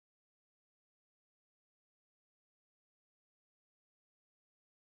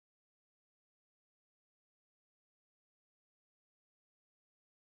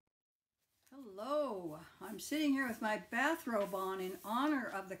Hello, I'm sitting here with my bathrobe on in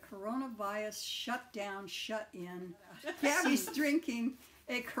honor of the coronavirus shutdown, shut-in. Gabby's drinking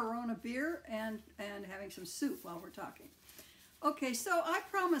a Corona beer and having some soup while we're talking. Okay, so I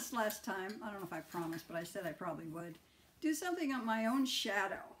promised last time, I don't know if I promised, but I said I probably would, do something on my own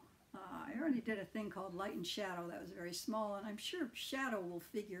shadow. I already did a thing called Light and Shadow that was very small, and I'm sure shadow will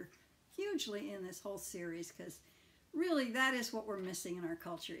figure hugely in this whole series because really that is what we're missing in our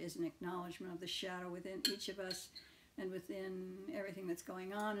culture, is an acknowledgement of the shadow within each of us and within everything that's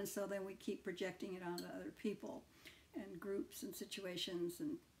going on, and so then we keep projecting it onto other people and groups and situations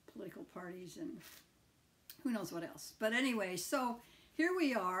and political parties and who knows what else. But anyway, so here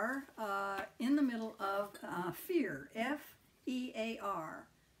we are in the middle of fear, F-E-A-R,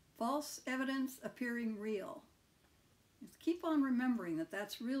 false evidence appearing real. Just keep on remembering that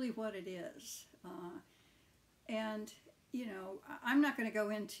that's really what it is. And, you know, I'm not going to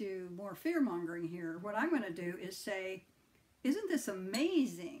go into more fear-mongering here. What I'm going to do is say, isn't this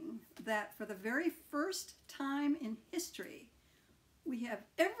amazing that for the very first time in history, we have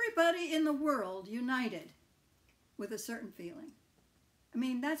everybody in the world united with a certain feeling? I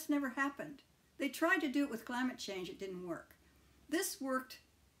mean, that's never happened. They tried to do it with climate change. It didn't work. This worked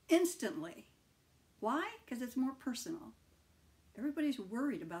instantly. Why? Because it's more personal. Everybody's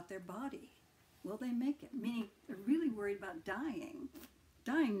worried about their body. Will they make it? Meaning they're really worried about dying.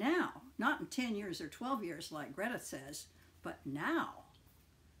 Dying now, not in 10 years or 12 years like Greta says, but now.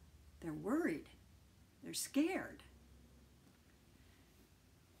 They're worried. They're scared.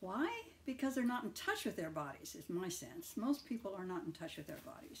 Why? Because they're not in touch with their bodies, is my sense. Most people are not in touch with their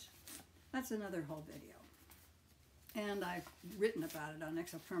bodies. That's another whole video. And I've written about it on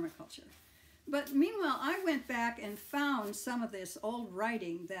exopermaculture. But meanwhile, I went back and found some of this old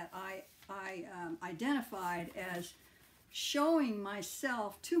writing that I identified as showing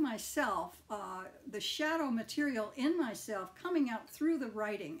myself, to myself, the shadow material in myself coming out through the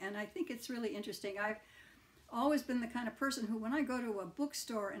writing. And I think it's really interesting. I've always been the kind of person who, when I go to a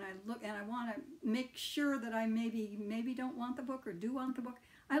bookstore and I look and I want to make sure that I maybe don't want the book or do want the book,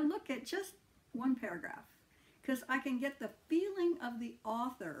 I look at just one paragraph because I can get the feeling of the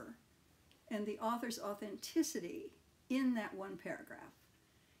author and the author's authenticity in that one paragraph.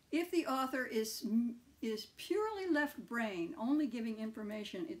 If the author is purely left brain, only giving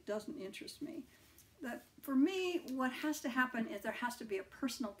information, it doesn't interest me. That for me, what has to happen is there has to be a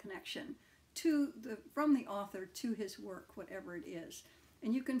personal connection from the author to his work, whatever it is.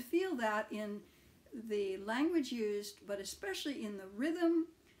 And you can feel that in the language used, but especially in the rhythm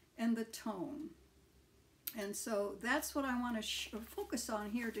and the tone. And so that's what I want to focus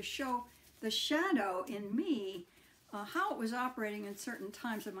on here, to show the shadow in me, how it was operating in certain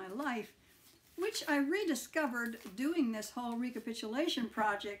times of my life, which I rediscovered doing this whole recapitulation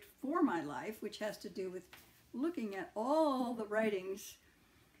project for my life, which has to do with looking at all the writings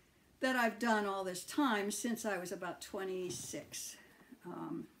that I've done all this time since I was about 26.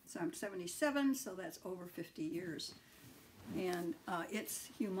 So I'm 77, so that's over 50 years. And it's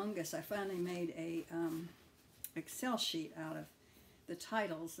humongous. I finally made a Excel sheet out of the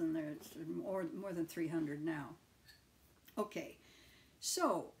titles, and there's more than 300 now. Okay,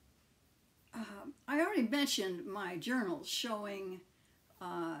 so I already mentioned my journals showing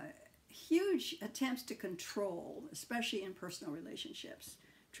huge attempts to control, especially in personal relationships.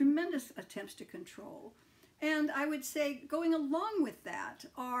 Tremendous attempts to control. And I would say going along with that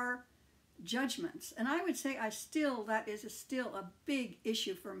are judgments. And I would say that is still a big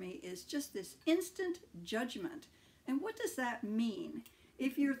issue for me, is just this instant judgment. And what does that mean?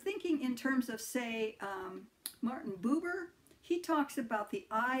 If you're thinking in terms of, say, Martin Buber, he talks about the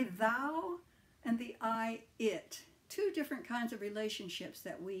I-thou and the I-it. Two different kinds of relationships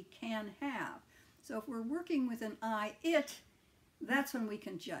that we can have. So if we're working with an I-it, that's when we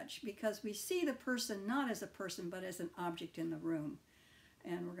can judge, because we see the person not as a person, but as an object in the room.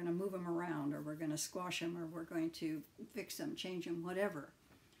 And we're going to move them around, or we're going to squash them, or we're going to fix them, change them, whatever.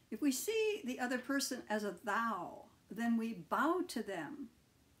 If we see the other person as a thou, then we bow to them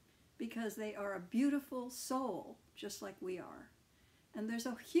because they are a beautiful soul, just like we are. And there's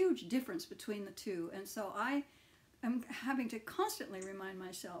a huge difference between the two. And so I am having to constantly remind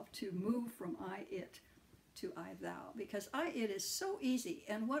myself to move from I-it to I-thou, because I-it is so easy.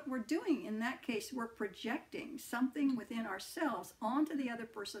 And what we're doing in that case, we're projecting something within ourselves onto the other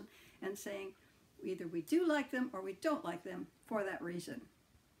person and saying either we do like them or we don't like them for that reason.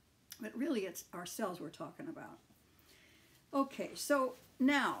 But really it's ourselves we're talking about. Okay, so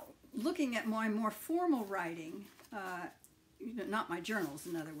now looking at my more formal writing, not my journals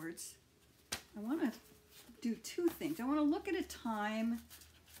in other words, I want to do two things. I want to look at a time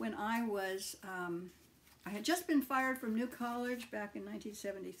when I was, I had just been fired from New College back in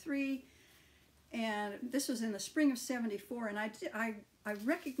 1973, and this was in the spring of '74, and I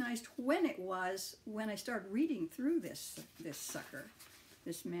recognized when it was when I started reading through this sucker,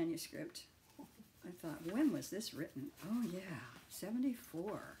 this manuscript. I thought, when was this written? Oh yeah,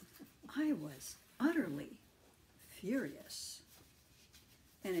 '74. I was utterly furious.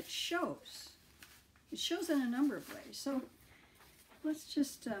 And it shows. It shows in a number of ways. So let's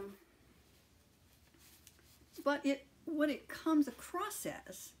just, but what it comes across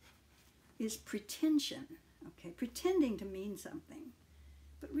as is pretension, okay? Pretending to mean something,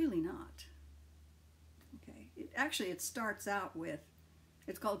 but really not, okay? It starts out with,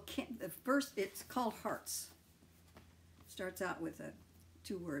 it's called hearts. It starts out with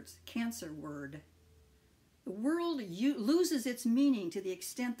 2 words, cancer word. The world loses its meaning to the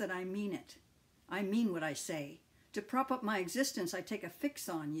extent that I mean it. I mean what I say. To prop up my existence, I take a fix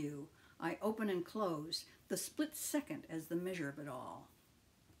on you. I open and close, the split second as the measure of it all.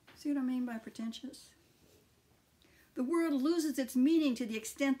 See what I mean by pretentious? The world loses its meaning to the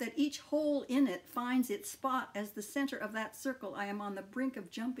extent that each hole in it finds its spot as the center of that circle I am on the brink of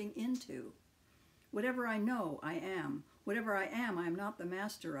jumping into. Whatever I know, I am. Whatever I am not the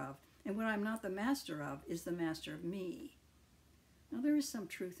master of. And what I'm not the master of is the master of me. Now there is some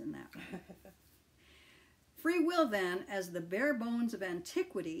truth in that one. Free will then, as the bare bones of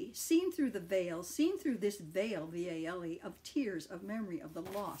antiquity, seen through the veil, seen through this veil, V-A-L-E, of tears, of memory, of the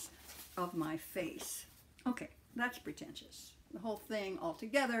loss of my face. Okay, that's pretentious. The whole thing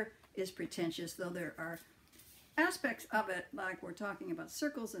altogether is pretentious, though there are aspects of it, like we're talking about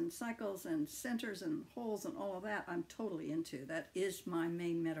circles and cycles and centers and holes and all of that, I'm totally into. That is my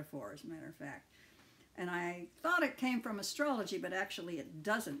main metaphor, as a matter of fact. And I thought it came from astrology, but actually it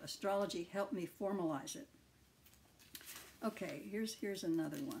doesn't. Astrology helped me formalize it. Okay, here's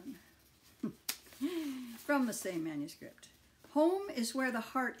another one from the same manuscript. Home is where the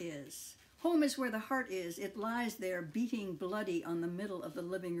heart is. Home is where the heart is. It lies there beating bloody on the middle of the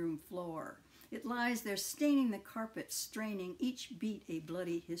living room floor. It lies there staining the carpet, straining each beat a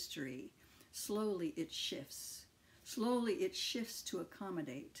bloody history. Slowly it shifts. Slowly it shifts to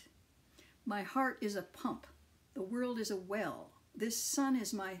accommodate. My heart is a pump. The world is a well. This sun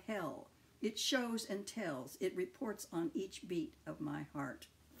is my hell. It shows and tells. It reports on each beat of my heart.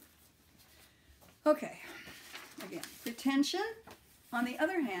 Okay, again, pretension. On the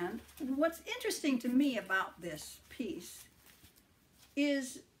other hand, what's interesting to me about this piece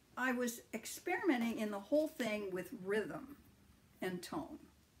is I was experimenting in the whole thing with rhythm and tone,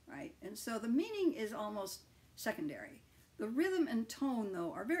 right? And so the meaning is almost secondary. The rhythm and tone,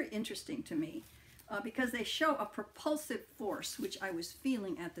 though, are very interesting to me because they show a propulsive force, which I was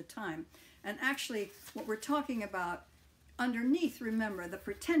feeling at the time. And actually, what we're talking about underneath, remember, the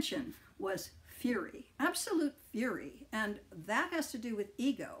pretension was fury, absolute fury. And that has to do with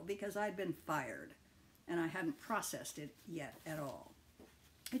ego, because I'd been fired and I hadn't processed it yet at all.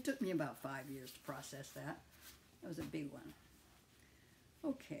 It took me about 5 years to process that. That was a big one.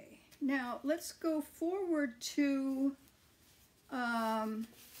 Okay, now let's go forward to,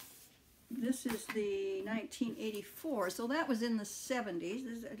 this is the 1984, so that was in the 70s.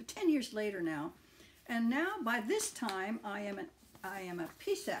 This is 10 years later now. And now, by this time, I am a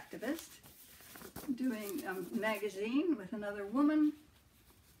peace activist doing a magazine with another woman.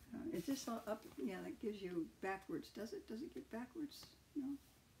 Is this all up? Yeah, that gives you backwards. Does it? Does it get backwards? No?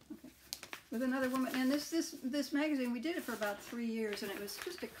 Okay. With another woman. And this magazine, we did it for about 3 years, and it was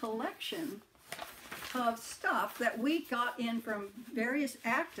just a collection of stuff that we got in from various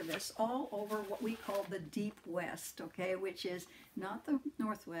activists all over what we call the Deep West, okay, which is not the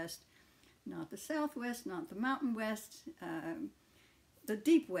Northwest, not the Southwest, not the Mountain West, the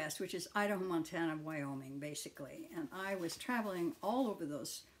Deep West, which is Idaho, Montana, Wyoming, basically. And I was traveling all over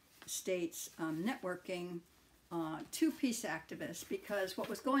those states, networking to peace activists, because what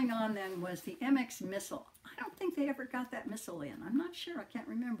was going on then was the MX missile. I don't think they ever got that missile in. I'm not sure. I can't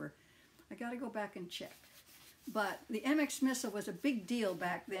remember. I got to go back and check. But the MX missile was a big deal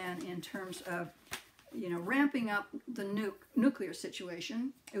back then in terms of, you know, ramping up the nuclear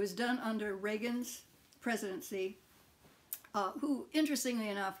situation. It was done under Reagan's presidency, who, interestingly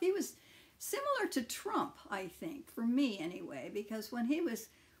enough, he was similar to Trump, I think, for me anyway, because when he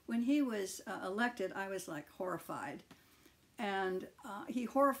was elected, I was like horrified. And he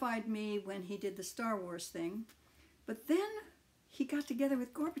horrified me when he did the Star Wars thing. But then he got together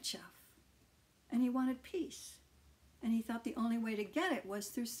with Gorbachev. And he wanted peace. And he thought the only way to get it was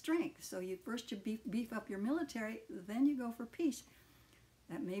through strength. So first you beef up your military, then you go for peace.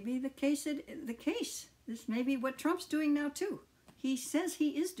 That may be the case. This may be what Trump's doing now too. he says he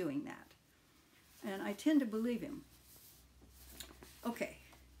is doing that. And I tend to believe him. Okay,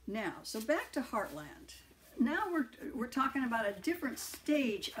 now, so back to Heartland. Now we're talking about a different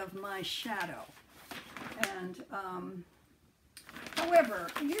stage of my shadow. And, however,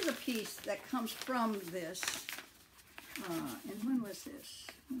 here's a piece that comes from this. And when was this?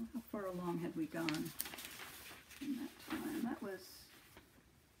 How far along had we gone in that time? That was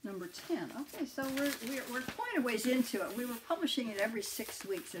number 10. Okay, so we're quite a ways into it. We were publishing it every 6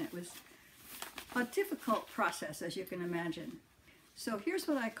 weeks, and it was a difficult process, as you can imagine. So here's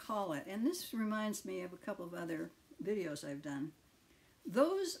what I call it, and this reminds me of a couple of other videos I've done.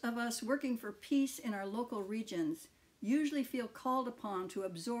 Those of us working for peace in our local regions usually feel called upon to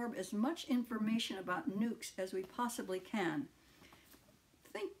absorb as much information about nukes as we possibly can.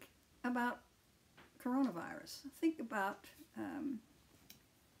 Think about coronavirus. Think about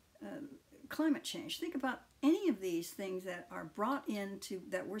climate change. Think about any of these things that are brought into,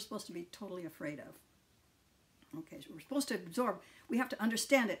 that we're supposed to be totally afraid of. Okay, so we're supposed to absorb. We have to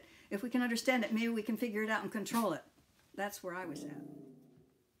understand it. If we can understand it, maybe we can figure it out and control it. That's where I was at.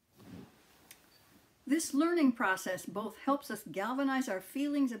 This learning process both helps us galvanize our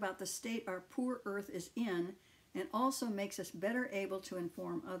feelings about the state our poor Earth is in, and also makes us better able to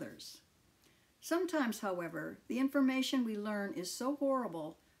inform others. Sometimes, however, the information we learn is so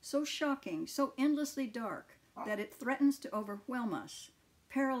horrible, so shocking, so endlessly dark, that it threatens to overwhelm us,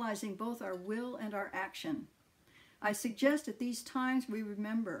 paralyzing both our will and our action. I suggest at these times we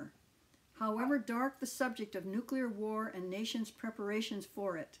remember, however dark the subject of nuclear war and nations' preparations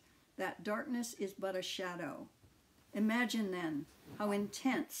for it, that darkness is but a shadow. Imagine then how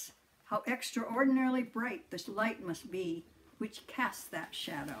intense, how extraordinarily bright this light must be, which casts that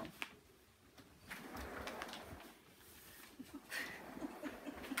shadow.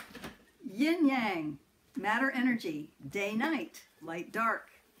 Yin-yang, matter-energy, day-night, light-dark.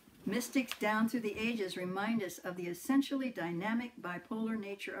 Mystics down through the ages remind us of the essentially dynamic bipolar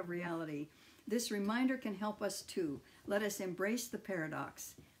nature of reality. This reminder can help us too. Let us embrace the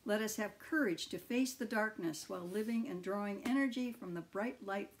paradox. Let us have courage to face the darkness while living and drawing energy from the bright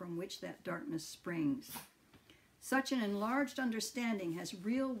light from which that darkness springs. Such an enlarged understanding has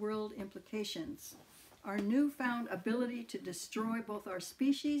real-world implications. Our newfound ability to destroy both our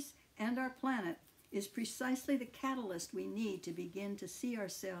species and our planet is precisely the catalyst we need to begin to see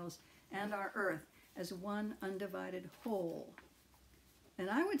ourselves and our Earth as one undivided whole. And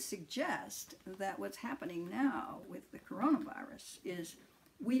I would suggest that what's happening now with the coronavirus is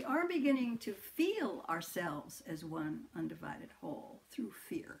we are beginning to feel ourselves as one undivided whole through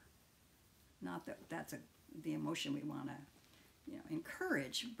fear. Not that that's the emotion we want to,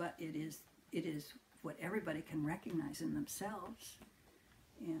 encourage, but it is what everybody can recognize in themselves.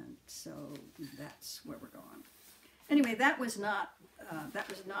 And so that's where we're going. Anyway, that was not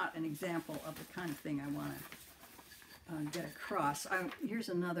an example of the kind of thing I want to get across. Here's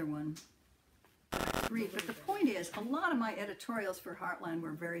another one. But the point is, a lot of my editorials for Heartland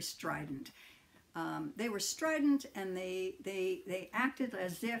were very strident. They were strident, and they acted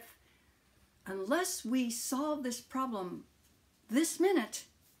as if unless we solve this problem this minute,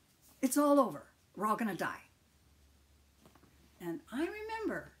 it's all over. We're all going to die. And I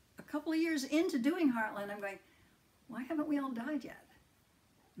remember a couple of years into doing Heartland, I'm going, why haven't we all died yet?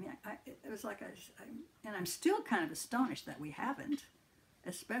 I mean, it was like, and I'm still kind of astonished that we haven't,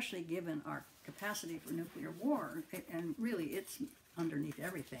 especially given our capacity for nuclear war. And really, it's underneath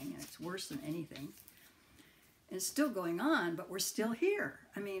everything, and it's worse than anything. And it's still going on, but we're still here.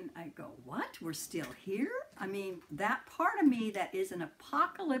 I mean, I go, what? We're still here? I mean, that part of me that is an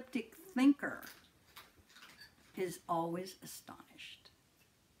apocalyptic thinker is always astonished.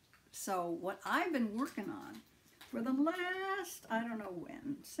 So what I've been working on for the last, I don't know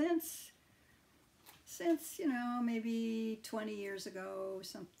when, since maybe 20 years ago,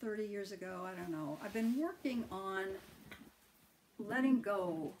 some 30 years ago, I don't know. I've been working on letting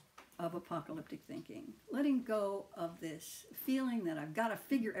go of apocalyptic thinking, letting go of this feeling that I've got to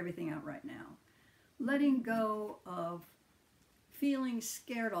figure everything out right now, letting go of feeling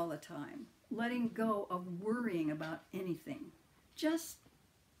scared all the time, letting go of worrying about anything, just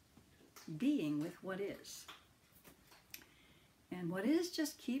being with what is. And what is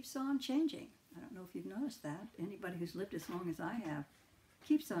just keeps on changing. I don't know if you've noticed that. Anybody who's lived as long as I have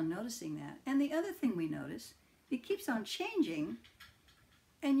keeps on noticing that. And the other thing we notice, it keeps on changing,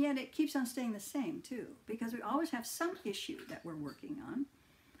 and yet it keeps on staying the same too, because we always have some issue that we're working on.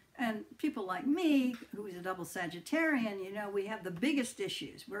 And people like me, who is a double Sagittarian, we have the biggest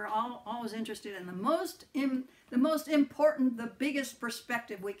issues. We're always interested in the most important, the biggest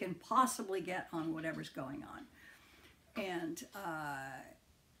perspective we can possibly get on whatever's going on. And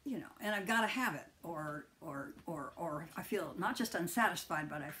you know, and I've got to have it, or I feel not just unsatisfied,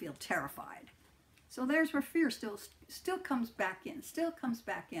 but I feel terrified. So there's where fear still comes back in,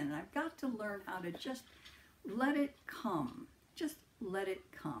 and I've got to learn how to just let it come, just let it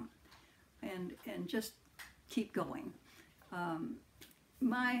come, and just keep going.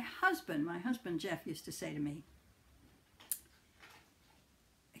 My husband Jeff used to say to me,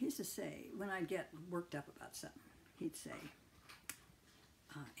 when I'd get worked up about something, he'd say,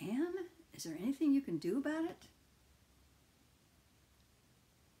 Anne, is there anything you can do about it?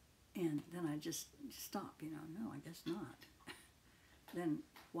 And then I just stop, you know, no, I guess not. Then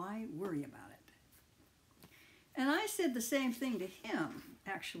why worry about it? And I said the same thing to him,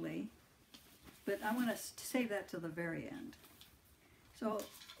 actually, but I want to save that till the very end. So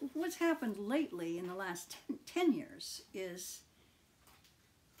what's happened lately in the last 10 years is,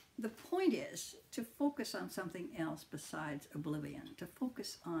 the point is to focus on something else besides oblivion, to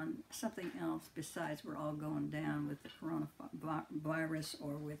focus on something else besides we're all going down with the coronavirus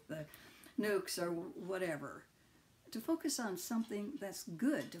or with the nukes or whatever. To focus on something that's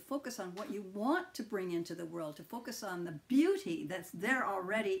good, to focus on what you want to bring into the world, to focus on the beauty that's there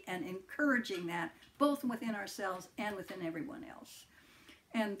already and encouraging that both within ourselves and within everyone else.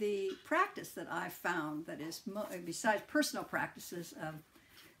 And the practice that I found that is, besides personal practices of,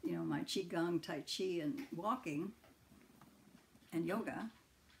 you know, my Qigong, Tai Chi, and walking, and yoga,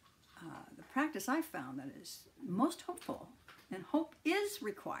 the practice I found that is most hopeful, and hope is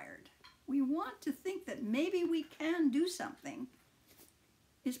required. We want to think that maybe we can do something,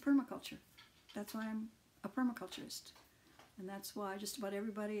 is permaculture. That's why I'm a permaculturist. And that's why just about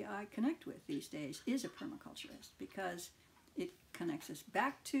everybody I connect with these days is a permaculturist, because it connects us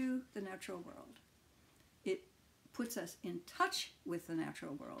back to the natural world. It puts us in touch with the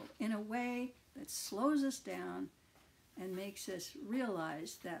natural world in a way that slows us down and makes us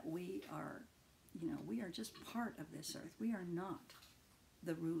realize that we are, you know, we are just part of this earth. We are not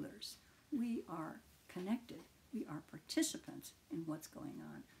the rulers. We are connected. We are participants in what's going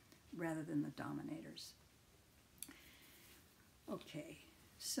on rather than the dominators. Okay,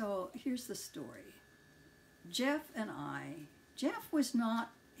 so here's the story. Jeff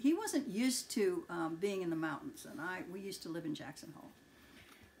he wasn't used to being in the mountains, and we used to live in Jackson Hole.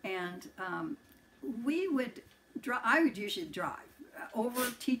 And I would usually drive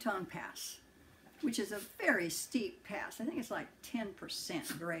over Teton Pass, which is a very steep pass. I think it's like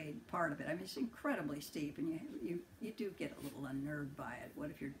 10% grade part of it. I mean, it's incredibly steep, and you do get a little unnerved by it. What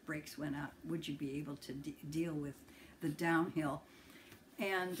if your brakes went out? Would you be able to deal with the downhill?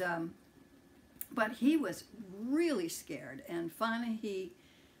 And but he was really scared, and finally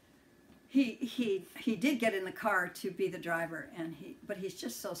he did get in the car to be the driver, but he's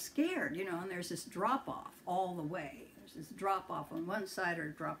just so scared, you know, and there's this drop-off all the way. There's this drop-off on one side or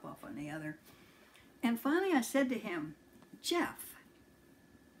drop-off on the other. And finally I said to him, Jeff,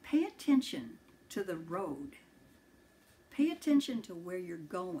 pay attention to the road. Pay attention to where you're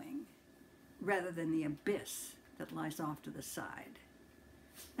going rather than the abyss that lies off to the side.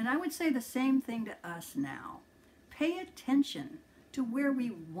 And I would say the same thing to us now. Pay attention to where we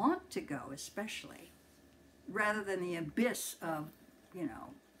want to go, especially, rather than the abyss of, you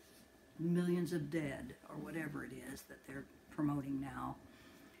know, millions of dead or whatever it is that they're promoting now.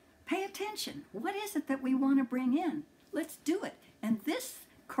 Pay attention. What is it that we want to bring in? Let's do it. And this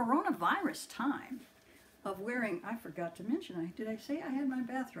coronavirus time of wearing, I forgot to mention, did I say I had my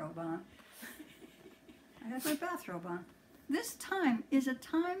bathrobe on? I had my bathrobe on. This time is a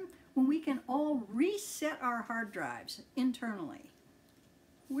time when we can all reset our hard drives internally.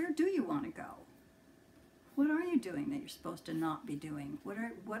 Where do you want to go? What are you doing that you're supposed to not be doing?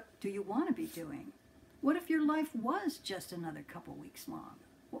 What do you want to be doing? What if your life was just another couple weeks long?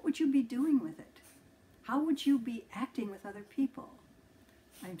 What would you be doing with it? How would you be acting with other people?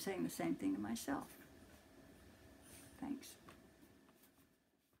 I'm saying the same thing to myself. Thanks.